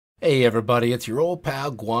Hey everybody, it's your old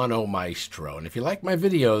pal Guano-Mystro, and if you like my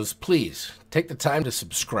videos, please take the time to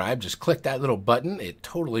subscribe. Just click that little button. It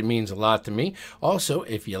totally means a lot to me. Also,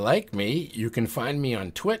 if you like me, you can find me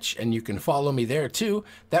on Twitch, and you can follow me there too.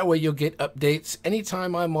 That way you'll get updates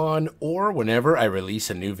anytime I'm on or whenever I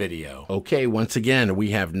release a new video. Okay, once again,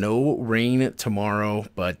 we have no rain tomorrow,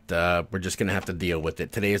 but we're just going to have to deal with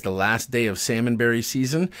it. Today is the last day of Salmonberry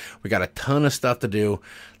season. We got a ton of stuff to do.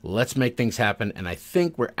 Let's make things happen, and I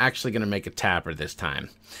think we're actually going to make a tapper this time.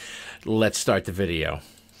 Let's start the video.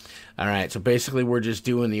 All right, so basically we're just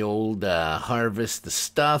doing the old harvest the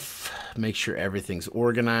stuff, make sure everything's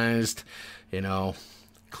organized,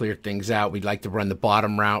 clear things out. We'd like to run the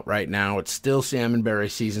bottom route right now. It's still salmonberry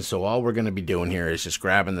season, so all we're going to be doing here is just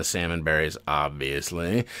grabbing the salmonberries,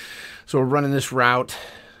 obviously. So we're running this route.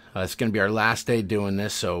 It's going to be our last day doing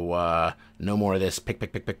this, so no more of this pick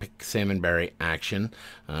salmonberry action.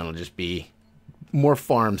 It'll just be more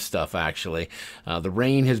farm stuff, actually. The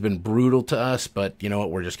rain has been brutal to us, but you know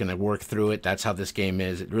what? We're just going to work through it. That's how this game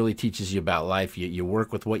is. It really teaches you about life. You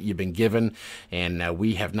work with what you've been given, and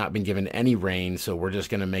we have not been given any rain, so we're just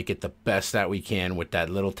going to make it the best that we can with that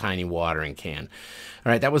little tiny watering can.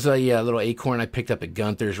 All right, that was a little acorn I picked up at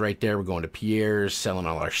Gunther's right there. We're going to Pierre's, selling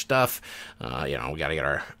all our stuff. We got to get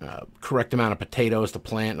our correct amount of potatoes to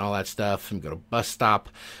plant and all that stuff. And go to bus stop,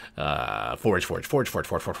 forage.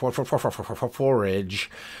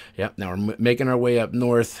 Yep, now we're making our way up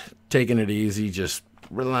north, taking it easy, just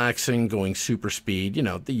relaxing, going super speed,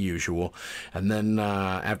 the usual. And then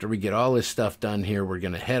after we get all this stuff done here, we're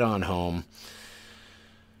going to head on home.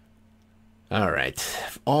 All right,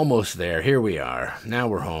 almost there. Here we are. Now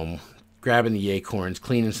we're home, grabbing the acorns,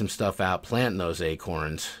 cleaning some stuff out, planting those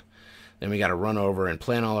acorns. Then we got to run over and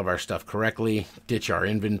plant all of our stuff correctly, ditch our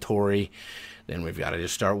inventory. Then we've got to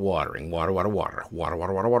just start watering. Water.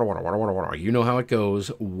 You know how it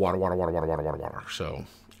goes. Water. So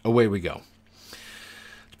away we go.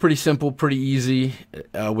 It's pretty simple, pretty easy.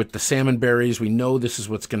 With the salmon berries, we know this is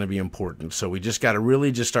what's going to be important. So we just got to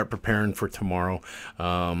really just start preparing for tomorrow.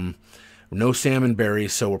 No salmon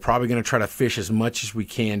berries, so we're probably going to try to fish as much as we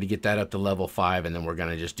can to get that up to level 5, and then we're going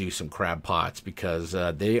to just do some crab pots because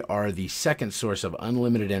they are the second source of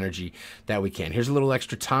unlimited energy that we can. Here's a little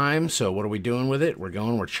extra time, so what are we doing with it?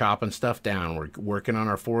 We're chopping stuff down. We're working on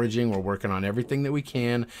our foraging. We're working on everything that we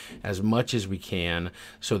can as much as we can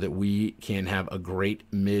so that we can have a great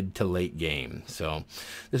mid to late game. So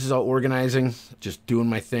this is all organizing, just doing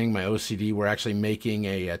my thing, my OCD. We're actually making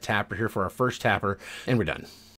a tapper here for our first tapper, and we're done.